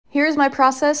is my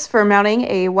process for mounting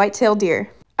a white-tailed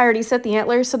deer. I already set the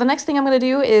antlers, so the next thing I'm going to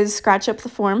do is scratch up the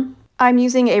form. I'm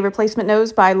using a replacement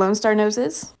nose by Lone Star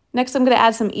Noses. Next I'm going to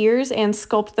add some ears and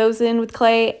sculpt those in with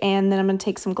clay, and then I'm going to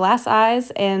take some glass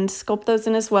eyes and sculpt those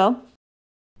in as well.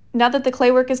 Now that the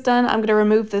clay work is done, I'm going to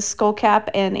remove the skull cap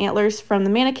and antlers from the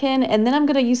mannequin, and then I'm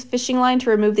going to use fishing line to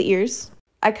remove the ears.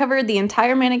 I covered the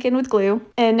entire mannequin with glue,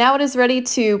 and now it is ready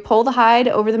to pull the hide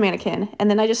over the mannequin, and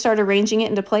then I just start arranging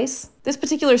it into place. This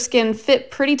particular skin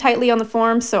fit pretty tightly on the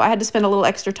form, so I had to spend a little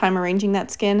extra time arranging that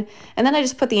skin, and then I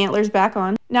just put the antlers back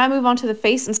on. Now I move on to the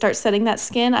face and start setting that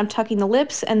skin. I'm tucking the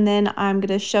lips, and then I'm going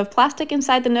to shove plastic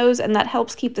inside the nose, and that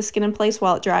helps keep the skin in place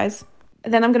while it dries.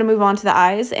 Then I'm going to move on to the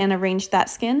eyes and arrange that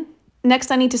skin.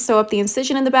 Next I need to sew up the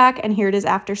incision in the back, and here it is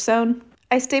after sewn.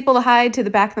 I staple the hide to the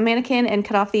back of the mannequin and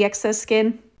cut off the excess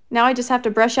skin. Now I just have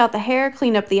to brush out the hair,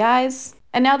 clean up the eyes,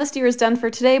 and now this deer is done for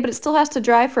today, but it still has to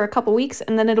dry for a couple weeks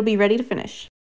and then it'll be ready to finish.